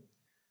Grundlage,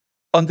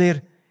 an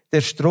der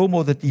der Strom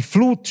oder die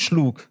Flut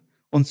schlug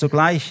und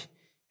sogleich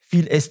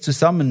fiel es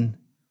zusammen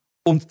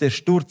und der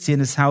Sturz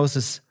jenes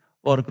Hauses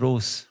war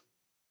groß.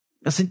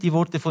 Das sind die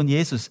Worte von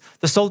Jesus.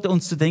 Das sollte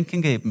uns zu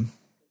denken geben.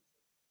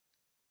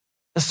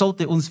 Das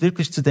sollte uns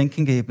wirklich zu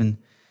denken geben.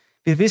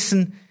 Wir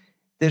wissen,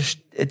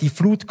 die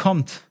Flut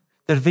kommt,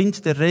 der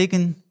Wind, der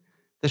Regen,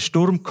 der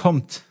Sturm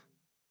kommt.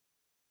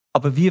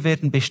 Aber wir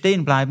werden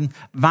bestehen bleiben,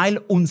 weil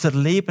unser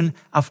Leben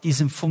auf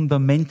diesem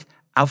Fundament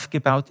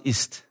aufgebaut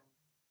ist.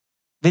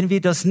 Wenn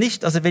wir das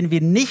nicht, also wenn wir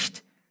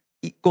nicht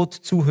Gott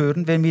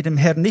zuhören, wenn wir dem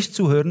Herrn nicht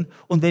zuhören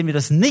und wenn wir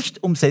das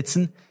nicht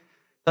umsetzen,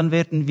 dann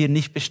werden wir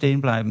nicht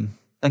bestehen bleiben.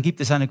 Dann gibt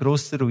es eine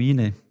große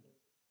Ruine.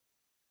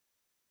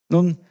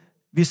 Nun,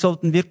 wir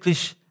sollten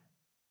wirklich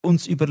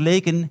uns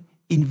überlegen,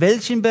 in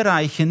welchen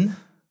Bereichen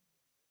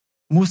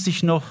muss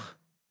ich noch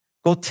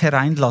Gott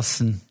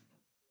hereinlassen?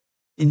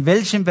 In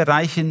welchen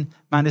Bereichen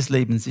meines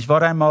Lebens? Ich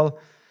war einmal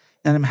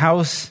in einem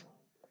Haus,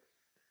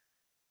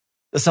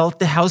 das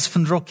alte Haus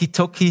von Rocky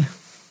Toki.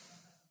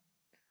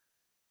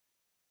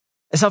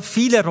 Es hat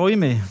viele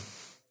Räume,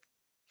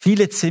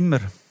 viele Zimmer.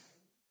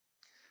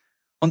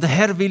 Und der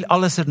Herr will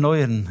alles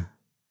erneuern.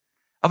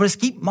 Aber es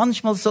gibt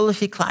manchmal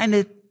solche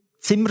kleine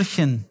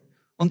Zimmerchen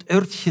und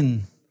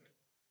Örtchen,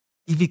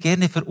 die wir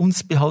gerne für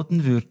uns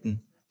behalten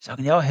würden.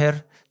 Sagen, ja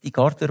Herr, die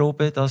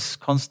Garderobe, das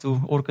kannst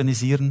du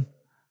organisieren.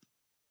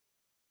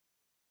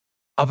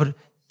 Aber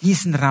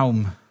diesen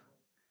Raum,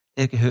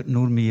 der gehört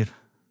nur mir.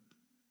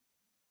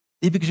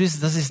 Liebe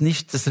Geschwister, das ist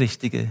nicht das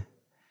Richtige.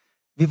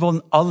 Wir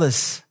wollen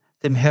alles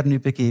dem Herrn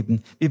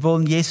übergeben. Wir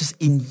wollen Jesus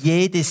in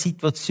jede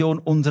Situation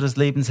unseres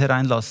Lebens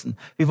hereinlassen.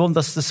 Wir wollen,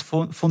 dass das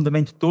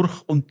Fundament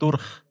durch und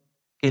durch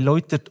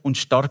geläutert und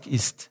stark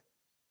ist.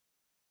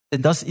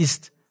 Denn das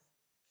ist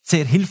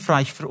sehr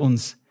hilfreich für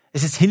uns.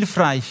 Es ist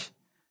hilfreich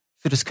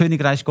für das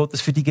Königreich Gottes,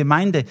 für die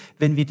Gemeinde,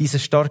 wenn wir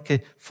dieses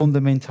starke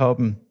Fundament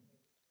haben.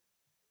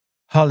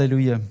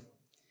 Halleluja.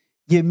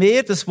 Je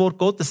mehr das Wort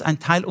Gottes ein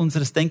Teil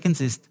unseres Denkens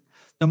ist,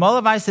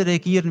 normalerweise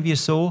reagieren wir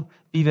so,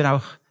 wie wir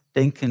auch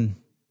denken.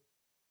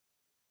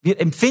 Wir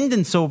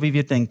empfinden so, wie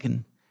wir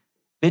denken.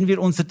 Wenn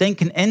wir unser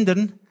Denken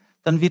ändern,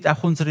 dann wird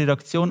auch unsere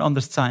Reaktion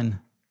anders sein.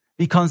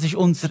 Wie kann sich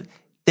unser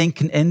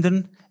Denken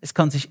ändern? Es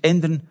kann sich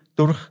ändern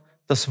durch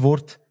das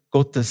Wort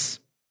Gottes.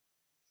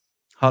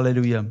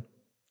 Halleluja.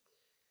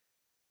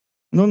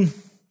 Nun,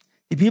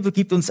 die Bibel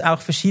gibt uns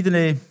auch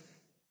verschiedene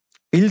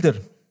Bilder.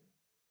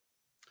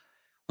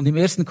 Und im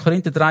 1.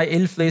 Korinther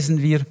 3,11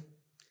 lesen wir,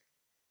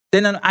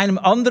 denn an einem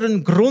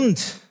anderen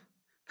Grund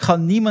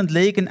kann niemand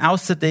legen,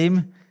 außer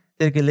dem,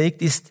 der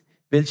gelegt ist,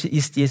 welcher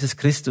ist Jesus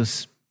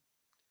Christus.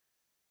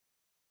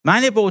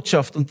 Meine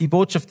Botschaft und die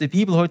Botschaft der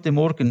Bibel heute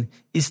Morgen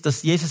ist,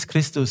 dass Jesus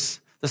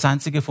Christus das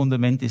einzige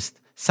Fundament ist.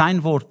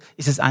 Sein Wort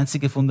ist das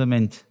einzige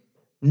Fundament.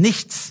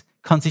 Nichts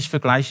kann sich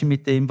vergleichen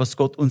mit dem, was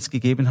Gott uns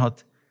gegeben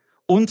hat.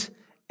 Und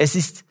es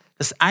ist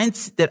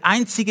der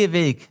einzige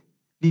Weg,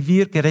 wie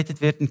wir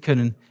gerettet werden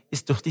können,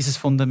 ist durch dieses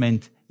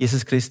Fundament,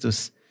 Jesus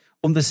Christus.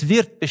 Und es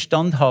wird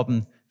Bestand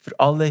haben für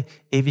alle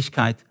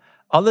Ewigkeit.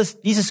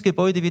 Dieses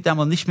Gebäude wird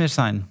einmal nicht mehr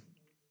sein.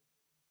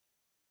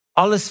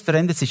 Alles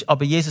verändert sich,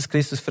 aber Jesus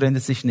Christus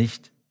verändert sich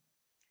nicht.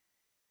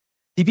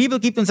 Die Bibel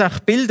gibt uns auch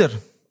Bilder.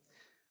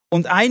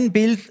 Und ein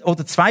Bild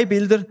oder zwei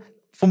Bilder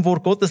vom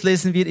Wort Gottes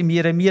lesen wir im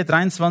Jeremia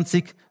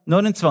 23,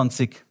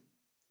 29.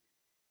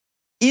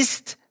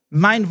 Ist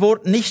mein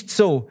Wort nicht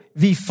so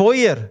wie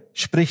Feuer,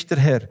 spricht der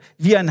Herr,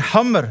 wie ein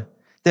Hammer,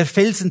 der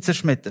Felsen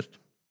zerschmettert.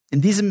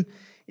 In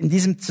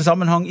diesem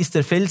Zusammenhang ist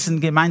der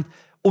Felsen gemeint,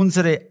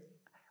 unsere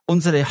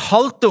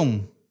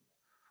Haltung,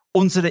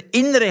 unsere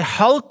innere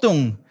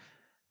Haltung,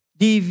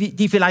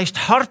 die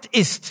vielleicht hart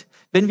ist,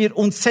 wenn wir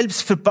uns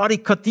selbst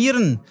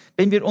verbarrikadieren,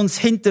 wenn wir uns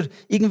hinter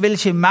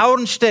irgendwelche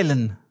Mauern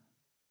stellen.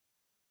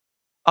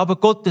 Aber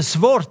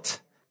Gottes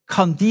Wort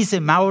kann diese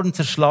Mauern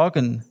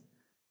zerschlagen.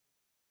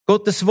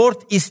 Gottes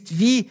Wort ist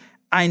wie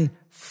ein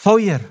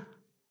Feuer.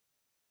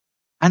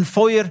 Ein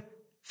Feuer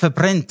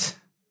verbrennt.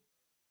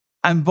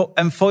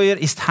 Ein Feuer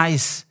ist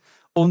heiß.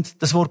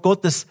 Und das Wort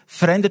Gottes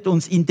verändert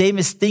uns, indem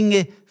es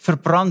Dinge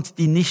verbrannt,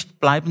 die nicht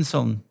bleiben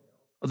sollen.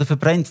 Oder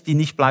verbrennt, die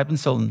nicht bleiben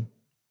sollen.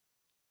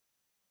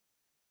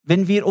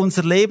 Wenn wir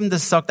unser Leben,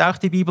 das sagt auch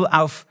die Bibel,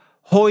 auf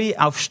Heu,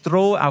 auf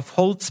Stroh, auf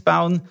Holz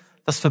bauen,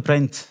 das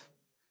verbrennt.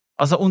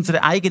 Also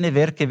unsere eigenen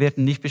Werke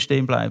werden nicht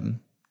bestehen bleiben.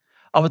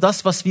 Aber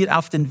das, was wir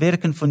auf den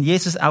Werken von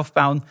Jesus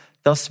aufbauen,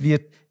 das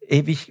wird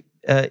ewig,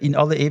 in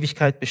alle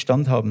Ewigkeit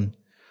Bestand haben.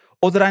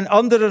 Oder ein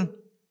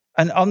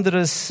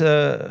anderes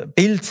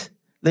Bild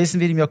lesen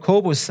wir im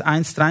Jakobus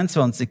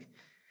 1,23.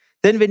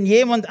 Denn wenn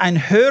jemand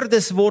ein Hörer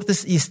des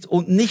Wortes ist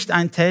und nicht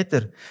ein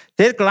Täter,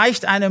 der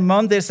gleicht einem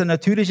Mann, der sein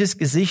natürliches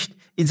Gesicht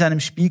in seinem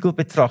Spiegel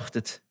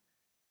betrachtet.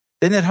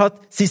 Denn er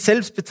hat sich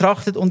selbst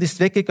betrachtet und ist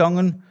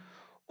weggegangen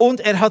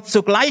und er hat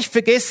sogleich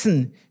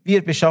vergessen, wie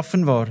er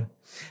beschaffen war.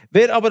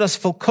 Wer aber das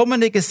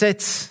vollkommene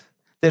Gesetz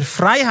der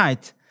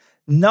Freiheit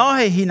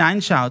nahe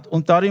hineinschaut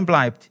und darin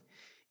bleibt,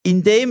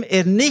 indem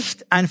er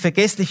nicht ein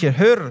vergesslicher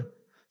Hörer,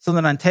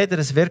 sondern ein Täter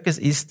des Werkes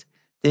ist,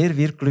 der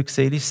wird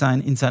glückselig sein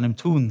in seinem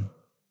Tun.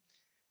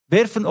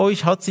 Wer von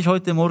euch hat sich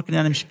heute Morgen in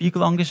einem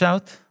Spiegel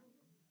angeschaut?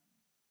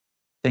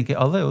 Ich denke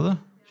alle,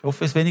 oder? Ich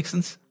hoffe es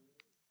wenigstens.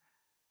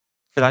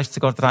 Vielleicht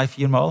sogar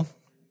 3-4 Mal.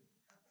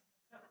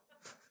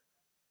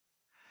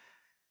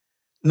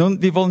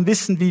 Nun, wir wollen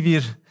wissen, wie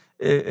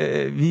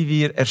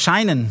wir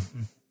erscheinen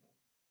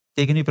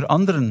gegenüber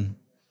anderen.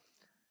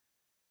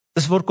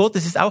 Das Wort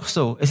Gottes ist auch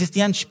so. Es ist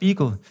wie ein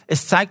Spiegel.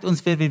 Es zeigt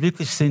uns, wer wir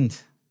wirklich sind.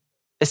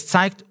 Es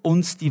zeigt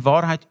uns die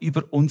Wahrheit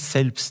über uns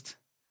selbst.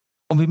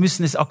 Und wir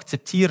müssen es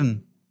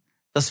akzeptieren,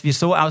 dass wir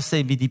so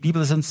aussehen, wie die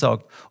Bibel es uns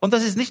sagt. Und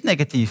das ist nicht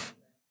negativ.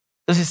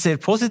 Das ist sehr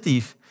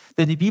positiv.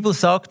 Denn die Bibel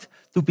sagt,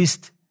 du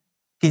bist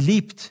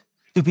geliebt.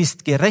 Du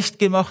bist gerecht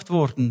gemacht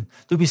worden.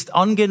 Du bist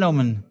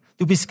angenommen.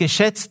 Du bist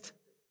geschätzt.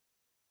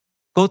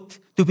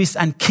 Gott, du bist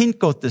ein Kind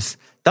Gottes.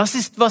 Das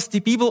ist, was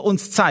die Bibel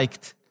uns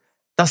zeigt.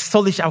 Das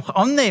soll ich auch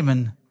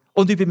annehmen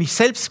und über mich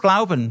selbst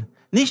glauben.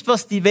 Nicht,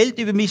 was die Welt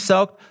über mich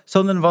sagt,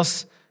 sondern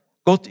was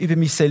Gott über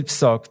mich selbst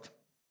sagt.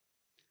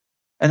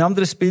 Ein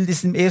anderes Bild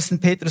ist im 1.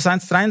 Petrus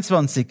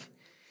 1,23.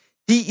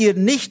 Die ihr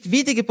nicht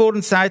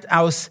wiedergeboren seid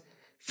aus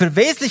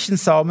verweslichen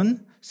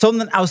Samen,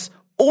 sondern aus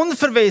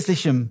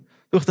unverweslichem,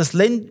 durch das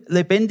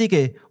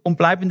lebendige und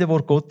bleibende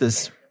Wort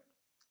Gottes.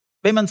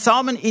 Wenn man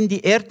Samen in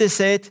die Erde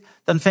sät,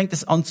 dann fängt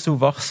es an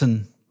zu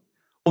wachsen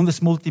und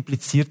es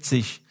multipliziert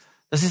sich.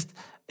 Das ist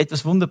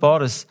etwas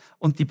Wunderbares.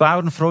 Und die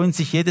Bauern freuen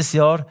sich jedes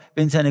Jahr,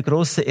 wenn sie eine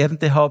große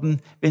Ernte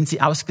haben, wenn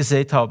sie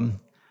ausgesät haben.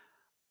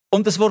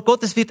 Und das Wort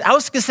Gottes wird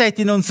ausgesät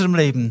in unserem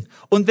Leben.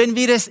 Und wenn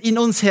wir es in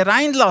uns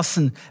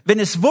hereinlassen, wenn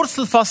es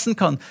Wurzel fassen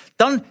kann,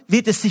 dann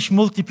wird es sich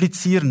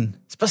multiplizieren.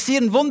 Es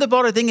passieren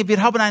wunderbare Dinge.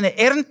 Wir haben eine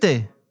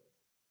Ernte.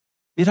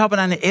 Wir haben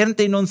eine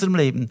Ernte in unserem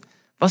Leben.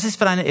 Was ist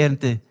für eine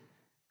Ernte?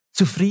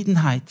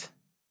 Zufriedenheit,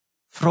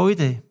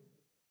 Freude,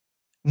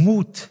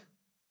 Mut.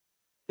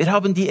 Wir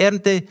haben die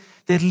Ernte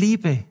der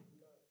Liebe,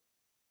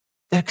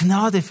 der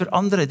Gnade für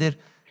andere,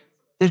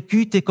 der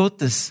Güte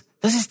Gottes.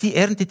 Das ist die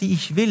Ernte, die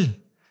ich will.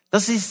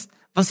 Das ist,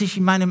 was ich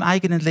in meinem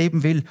eigenen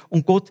Leben will.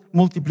 Und Gott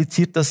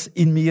multipliziert das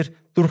in mir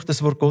durch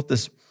das Wort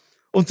Gottes.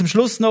 Und zum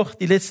Schluss noch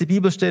die letzte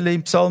Bibelstelle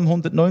im Psalm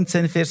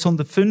 119, Vers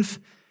 105.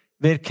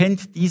 Wer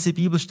kennt diese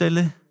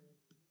Bibelstelle?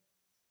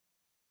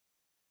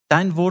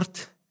 Dein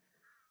Wort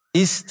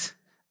ist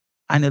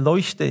eine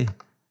Leuchte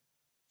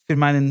für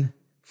meinen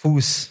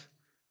Fuß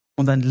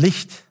und ein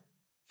Licht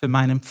für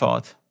meinen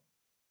Pfad.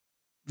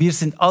 Wir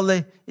sind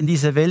alle in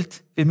dieser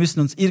Welt, wir müssen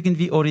uns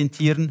irgendwie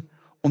orientieren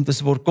und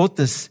das Wort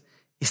Gottes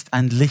ist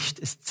ein Licht.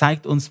 Es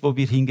zeigt uns, wo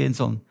wir hingehen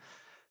sollen.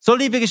 So,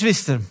 liebe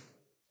Geschwister,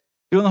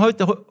 wir wollen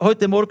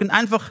heute Morgen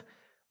einfach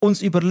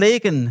uns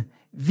überlegen,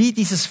 wie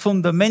dieses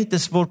Fundament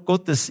des Wort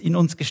Gottes in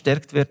uns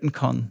gestärkt werden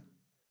kann.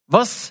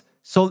 Was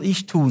soll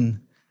ich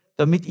tun,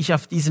 damit ich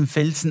auf diesem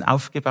Felsen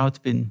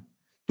aufgebaut bin?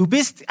 Du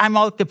bist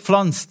einmal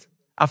gepflanzt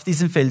auf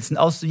diesem Felsen,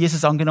 als du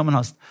Jesus angenommen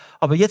hast.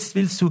 Aber jetzt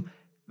willst du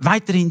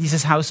weiterhin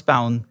dieses Haus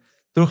bauen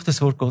durch das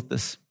Wort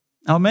Gottes.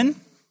 Amen.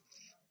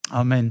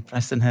 Amen.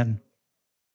 Preis den Herrn.